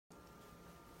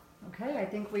Okay, I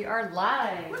think we are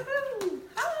live. Woohoo!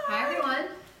 Hi everyone.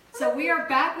 So we are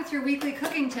back with your weekly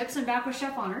cooking tips and back with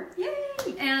Chef Honor.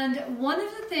 Yay! And one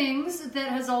of the things that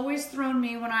has always thrown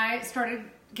me when I started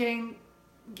getting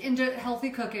into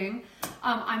healthy cooking,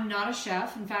 I'm not a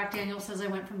chef. In fact, Daniel says I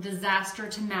went from disaster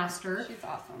to master. She's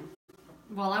awesome.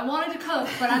 Well, I wanted to cook,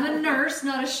 but I'm a nurse,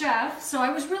 not a chef. So I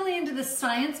was really into the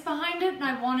science behind it, and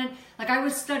I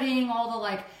was studying all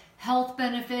the health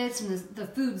benefits and the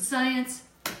food science.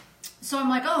 So I'm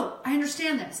like, oh, I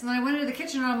understand this. And then I went into the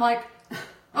kitchen and I'm like,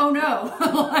 oh no,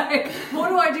 what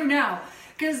do I do now?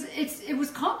 Because it was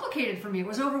complicated for me. It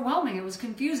was overwhelming. It was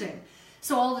confusing.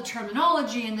 So all the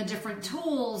terminology and the different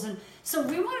tools. And so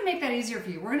we want to make that easier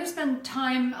for you. We're going to spend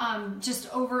time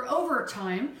just over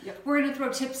time. Yep. We're going to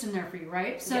throw tips in there for you,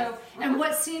 right? So, yes. And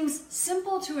what seems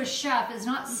simple to a chef is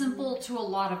not simple to a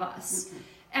lot of us.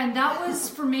 And that was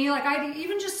for me,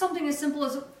 even just something as simple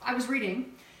as I was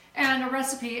reading and a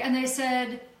recipe, and they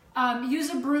said, use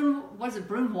a brunoise?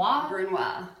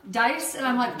 Brunoise. Dice, and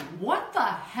I'm like, what the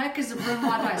heck is a brunoise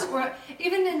dice? Or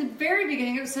even in the very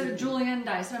beginning, it said a julienne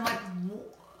dice, and I'm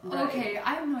like, okay,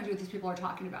 I have no idea what these people are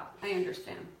talking about. I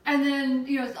understand. And then,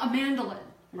 a mandolin,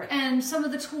 right, and some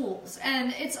of the tools,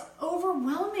 and it's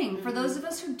overwhelming for those of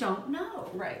us who don't know.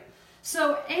 Right.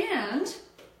 So, and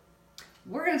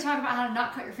we're going to talk about how to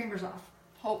not cut your fingers off.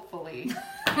 Hopefully.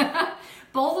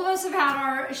 Both of us have had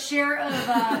our share of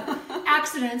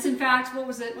accidents. In fact, what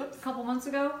was it? A couple months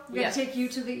ago? We had to take you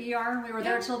to the ER, and we were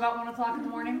there till about 1 o'clock in the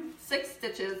morning. 6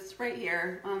 stitches right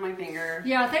here on my finger.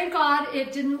 Yeah, thank God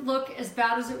it didn't look as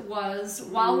bad as it was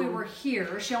while we were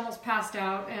here. She almost passed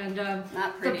out, and the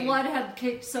blood had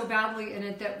caked so badly in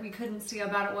it that we couldn't see how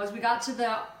bad it was. We got to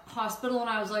the hospital, and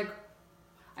I was like,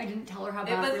 I didn't tell her how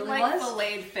bad it really was. It was like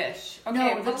filleted fish.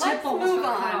 Okay, no, the tip almost move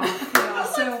on. Yeah,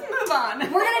 so let's move on.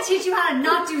 We're going to teach you how to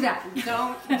not do that.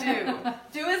 Don't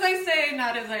do. Do as I say,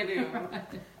 not as I do.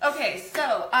 Okay,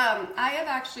 so I have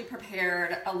actually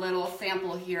prepared a little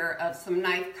sample here of some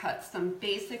knife cuts, some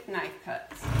basic knife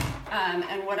cuts.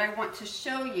 And what I want to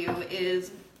show you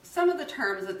is some of the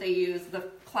terms that they use, the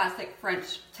classic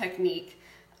French technique,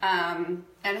 and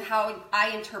how I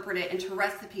interpret it into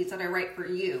recipes that I write for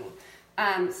you.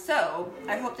 So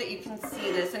I hope that you can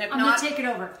see this, and if I'm not, gonna take it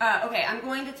over. Okay, I'm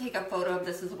going to take a photo of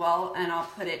this as well, and I'll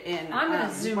put it in. I'm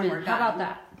gonna zoom in. How about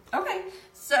that? Okay,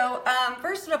 so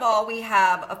first of all, we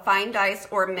have a fine dice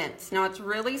or mince. Now it's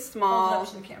really small. Hold it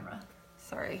up to the camera.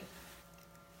 Sorry.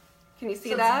 Can you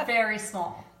see so that? It's very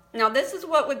small. Now this is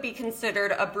what would be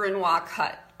considered a brunoise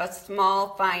cut, a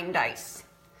small fine dice.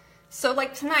 So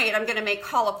like tonight, I'm going to make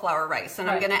cauliflower rice, and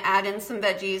I'm going to add in some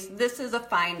veggies. This is a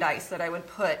fine dice that I would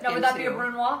put Now, would that be a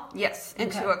brunoise? Yes,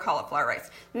 into a cauliflower rice.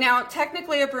 Now,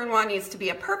 technically, a brunoise needs to be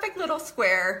a perfect little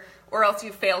square, or else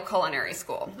you fail culinary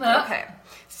school. Okay,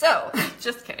 so,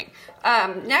 just kidding.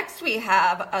 Next, we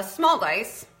have a small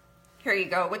dice. Here you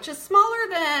go, which is smaller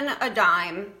than a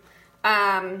dime.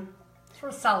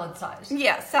 Sort of salad size.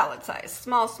 Yeah, salad size.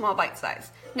 Small bite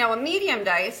size. Now, a medium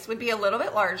dice would be a little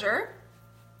bit larger.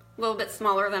 A little bit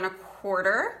smaller than a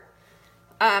quarter.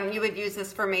 You would use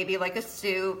this for maybe like a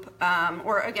soup,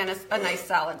 or again, a nice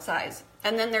salad size.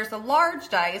 And then there's a large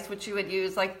dice, which you would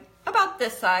use like about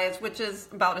this size, which is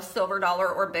about a silver dollar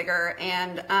or bigger.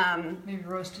 And maybe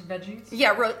roasted veggies?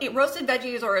 Yeah, roasted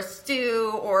veggies or a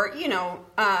stew, or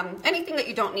anything that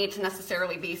you don't need to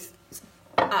necessarily be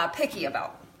picky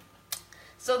about.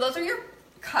 So those are your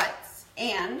cuts,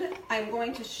 and I'm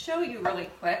going to show you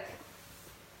really quick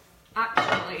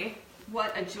actually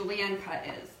what a julienne cut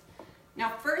is. Now,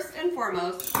 first and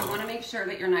foremost, you want to make sure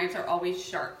that your knives are always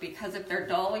sharp, because if they're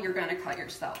dull, you're going to cut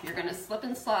yourself. You're going to slip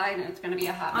and slide, and it's going to be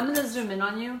a hot mess. I'm going to zoom in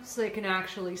on you so you can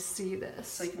actually see this.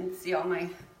 So you can see all my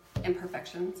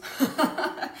imperfections.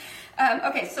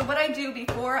 Okay, so what I do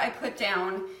before I put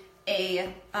down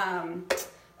a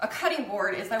cutting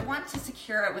board is I want to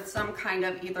secure it with some kind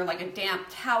of either like a damp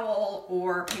towel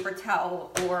or paper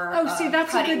towel or see,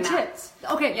 that's a good tip.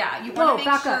 Okay, yeah, you want to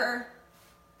make sure. Up.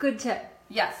 Good tip.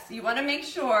 Yes, you want to make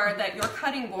sure that your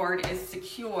cutting board is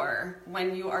secure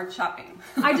when you are chopping.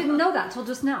 I didn't know that till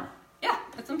just now. Yeah,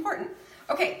 it's important.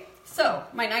 Okay, so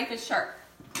my knife is sharp.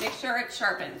 Make sure it's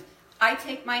sharpened. I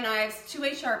take my knives to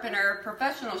a sharpener,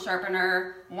 professional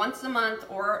sharpener, once a month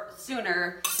or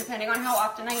sooner, depending on how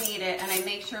often I need it, and I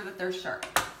make sure that they're sharp.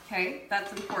 Okay,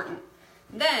 that's important.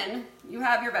 Then you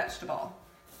have your vegetable.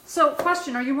 So,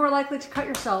 question, are you more likely to cut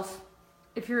yourself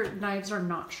if your knives are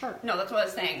not sharp? No, that's what I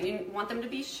was saying. You want them to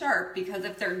be sharp, because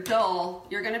if they're dull,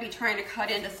 you're going to be trying to cut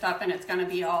into stuff, and it's going to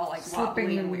be all like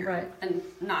wobbly and weird, and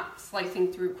not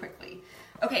slicing through quickly.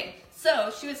 Okay,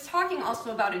 So she was talking also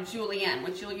about a julienne,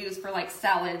 which you'll use for like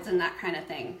salads and that kind of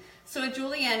thing. So a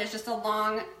julienne is just a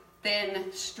long,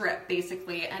 thin strip,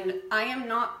 basically. And I am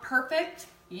not perfect.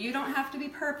 You don't have to be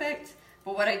perfect.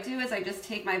 But what I do is I just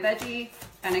take my veggie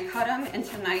and I cut them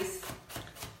into nice.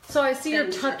 So I see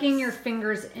you're strips. tucking your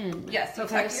fingers in. Yes, you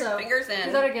tuck your fingers in.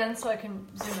 Do that again so I can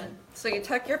zoom in. So you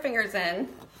tuck your fingers in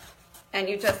and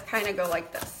you just kind of go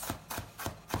like this.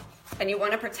 And you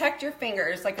want to protect your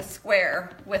fingers like a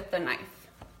square with the knife.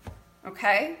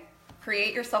 Okay?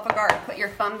 Create yourself a guard. Put your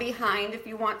thumb behind if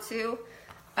you want to.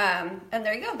 And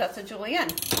there you go. That's a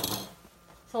julienne.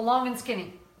 So long and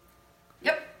skinny.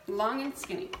 Yep. Long and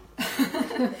skinny.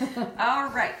 All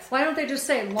right. Why don't they just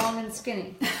say long and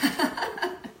skinny?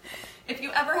 If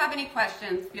you ever have any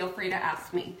questions, feel free to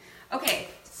ask me. Okay,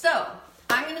 so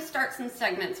I'm going to start some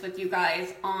segments with you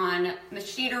guys on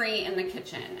machinery in the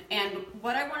kitchen. And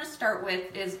what I want to start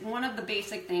with is one of the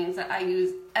basic things that I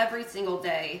use every single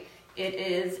day. It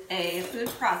is a food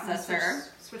processor.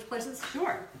 Switch places?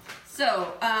 Sure.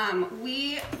 So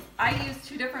I use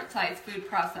two different size food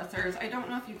processors. I don't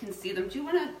know if you can see them. Do you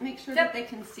want to make sure that they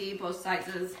can see both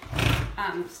sizes?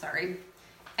 Sorry.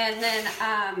 And then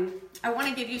I want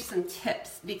to give you some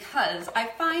tips because I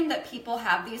find that people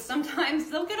have these sometimes.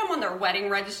 They'll get them on their wedding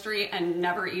registry and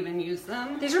never even use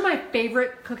them. These are my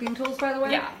favorite cooking tools, by the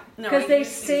way. Yeah. Because they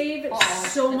save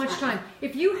so much time.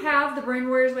 If you have the Brain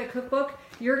Warriors Way cookbook,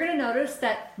 you're going to notice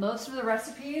that most of the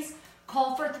recipes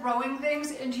call for throwing things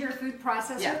into your food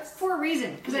processor for a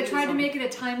reason. Because I tried to make it a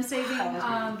time-saving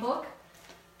book.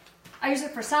 I use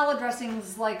it for salad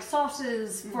dressings, like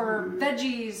sauces, for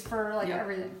veggies, for like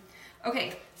everything.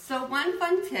 Okay, so one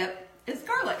fun tip is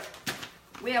garlic.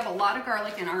 We have a lot of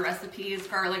garlic in our recipes,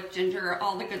 garlic, ginger,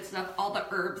 all the good stuff, all the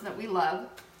herbs that we love.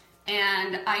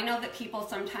 And I know that people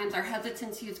sometimes are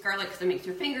hesitant to use garlic because it makes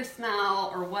your fingers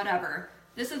smell or whatever.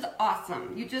 This is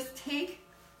awesome. You just take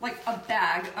like a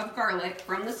bag of garlic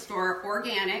from the store,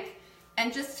 organic,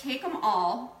 and just take them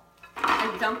all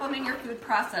and dump them in your food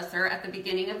processor at the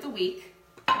beginning of the week.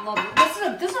 Love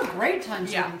it. This is a great time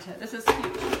saving tip. This is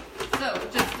huge. So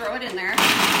just throw it in there.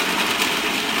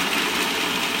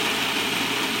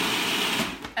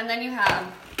 And then you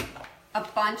have a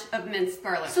bunch of minced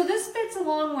garlic. So this fits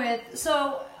along with,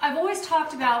 so I've always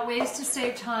talked about ways to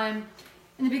save time.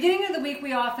 In the beginning of the week,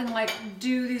 we often like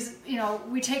do these,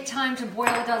 we take time to boil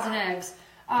a dozen eggs.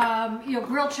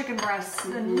 Grilled chicken breasts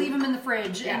and leave them in the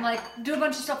fridge and like do a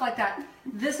bunch of stuff like that.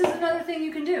 This is another thing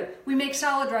you can do. We make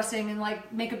salad dressing and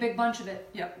like make a big bunch of it.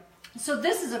 Yep. So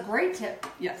this is a great tip.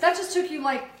 Yes. That just took you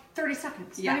like 30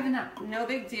 seconds. Yeah. Not even that. No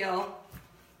big deal.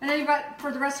 And then you've got,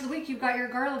 for the rest of the week, you've got your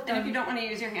garlic done. And if you don't want to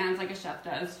use your hands like a chef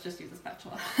does, just use a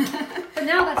spatula. But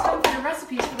now that's done for your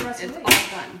recipes for the rest of the week.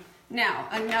 It's all done. Now,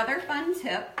 another fun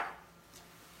tip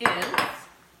is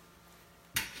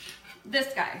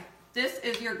this guy. This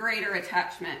is your grater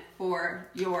attachment for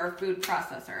your food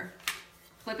processor.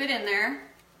 Flip it in there,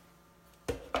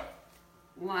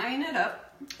 line it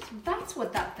up. That's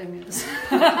what that thing is.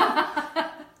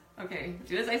 Okay,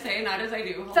 do as I say, not as I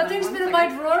do. That thing's been in my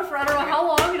drawer for I don't know how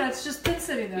long, and it's just been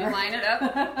sitting there. You line it up.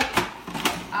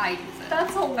 I use it.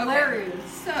 That's hilarious. Okay.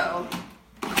 So,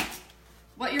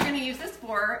 what you're going to use this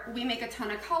for, we make a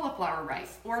ton of cauliflower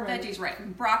rice, or veggies rice,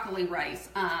 broccoli rice,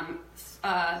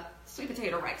 sweet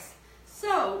potato rice.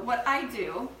 So, what I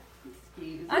do,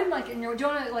 I'm like, do you want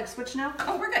to like switch now?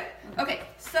 Oh, we're good. Okay,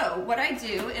 so what I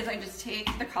do is I just take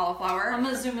the cauliflower. I'm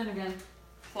going to zoom in again.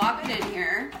 Plop it in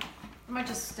here. I might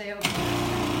just stay over.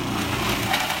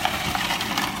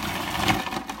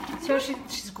 So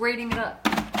she's grating it up.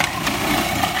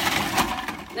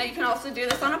 Now you can also do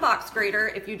this on a box grater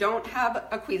if you don't have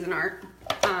a Cuisinart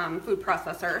food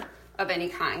processor of any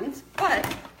kind.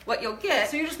 But what you'll get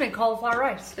So you just made cauliflower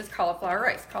rice. is cauliflower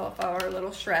rice, cauliflower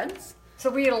little shreds.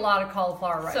 So we eat a lot of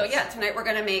cauliflower rice. So yeah, tonight we're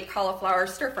gonna make cauliflower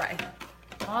stir fry.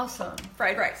 Awesome.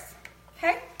 Fried rice.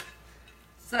 Okay?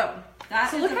 So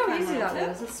that So is look a how fun easy little that tip.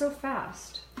 was. It's so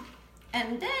fast.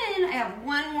 And then I have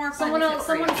one more fun tip for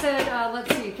Someone you. said,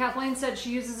 let's see, Kathleen said she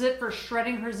uses it for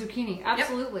shredding her zucchini.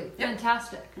 Absolutely. Yep.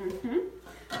 Fantastic.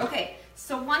 Okay,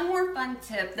 so one more fun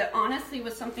tip that honestly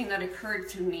was something that occurred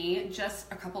to me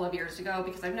just a couple of years ago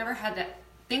because I've never had to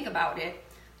think about it.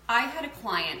 I had a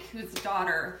client whose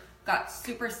daughter got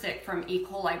super sick from E.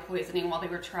 coli poisoning while they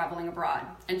were traveling abroad,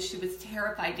 and she was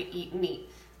terrified to eat meat,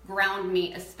 ground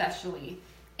meat especially,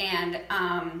 and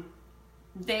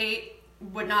they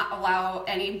would not allow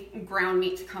any ground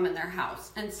meat to come in their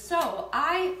house. And so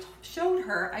I showed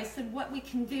her, I said, what we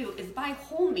can do is buy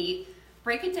whole meat,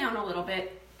 break it down a little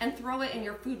bit, and throw it in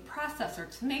your food processor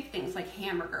to make things like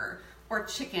hamburger or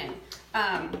chicken.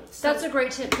 That's a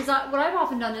great tip, because what I've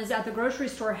often done is at the grocery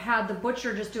store had the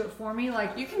butcher just do it for me.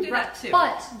 Like, you can do that too.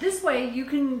 But this way you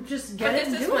can just get it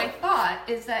and do it. This is my thought,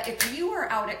 is that if you are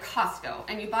out at Costco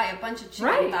and you buy a bunch of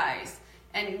chicken thighs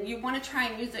and you want to try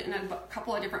and use it in a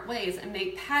couple of different ways and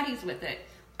make patties with it,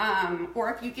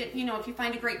 or if you get, if you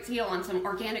find a great deal on some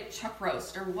organic chuck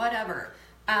roast or whatever,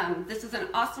 this is an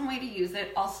awesome way to use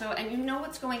it also, and you know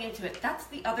what's going into it. That's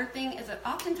the other thing, is that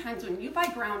oftentimes when you buy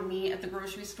ground meat at the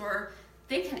grocery store,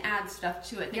 they can add stuff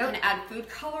to it. They can add food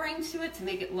coloring to it to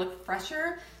make it look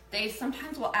fresher. They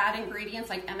sometimes will add ingredients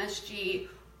like MSG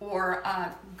or,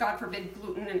 God forbid,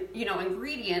 gluten,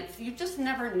 ingredients. You just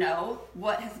never know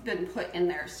what has been put in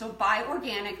there. So buy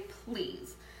organic,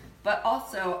 please. But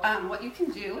also, what you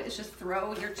can do is just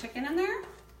throw your chicken in there,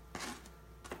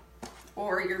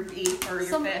 or your beef, or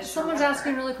your fish. Someone's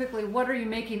asking really quickly, what are you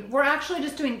making? We're actually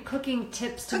just doing cooking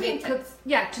tips to make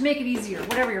it easier,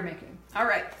 whatever you're making. All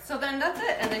right, so then that's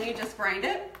it, and then you just grind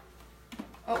it.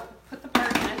 Oh, put the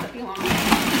part in it that belongs.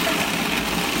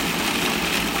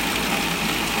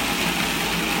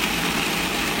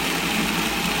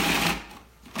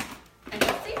 And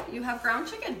you'll see, you have ground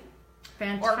chicken.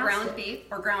 Fantastic. Or ground beef,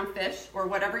 or ground fish, or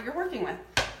whatever you're working with.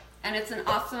 And it's an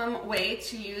awesome way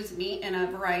to use meat in a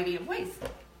variety of ways.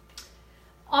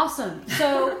 Awesome.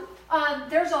 So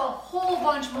there's a whole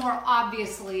bunch more,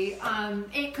 obviously. 8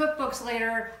 cookbooks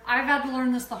later, I've had to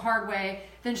learn this the hard way.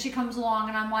 Then she comes along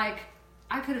and I'm like,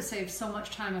 I could have saved so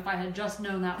much time if I had just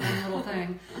known that one little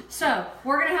thing. So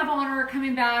we're going to have Honor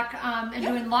coming back and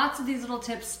doing lots of these little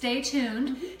tips. Stay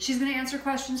tuned. She's going to answer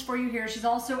questions for you here. She's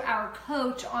also our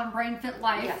coach on Brain Fit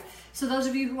Life. Yes. So those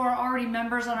of you who are already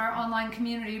members on our online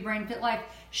community, Brain Fit Life,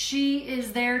 she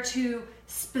is there to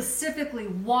specifically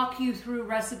walk you through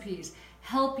recipes,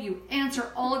 help you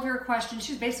answer all of your questions.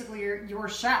 She's basically your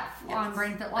chef on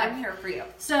Brain Fit Life. I'm here for you.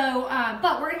 So,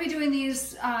 but we're going to be doing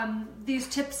these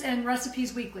tips and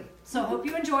recipes weekly. So hope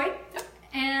you enjoyed,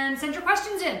 and send your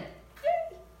questions in.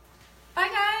 Bye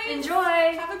guys. Enjoy.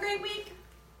 Have a great week.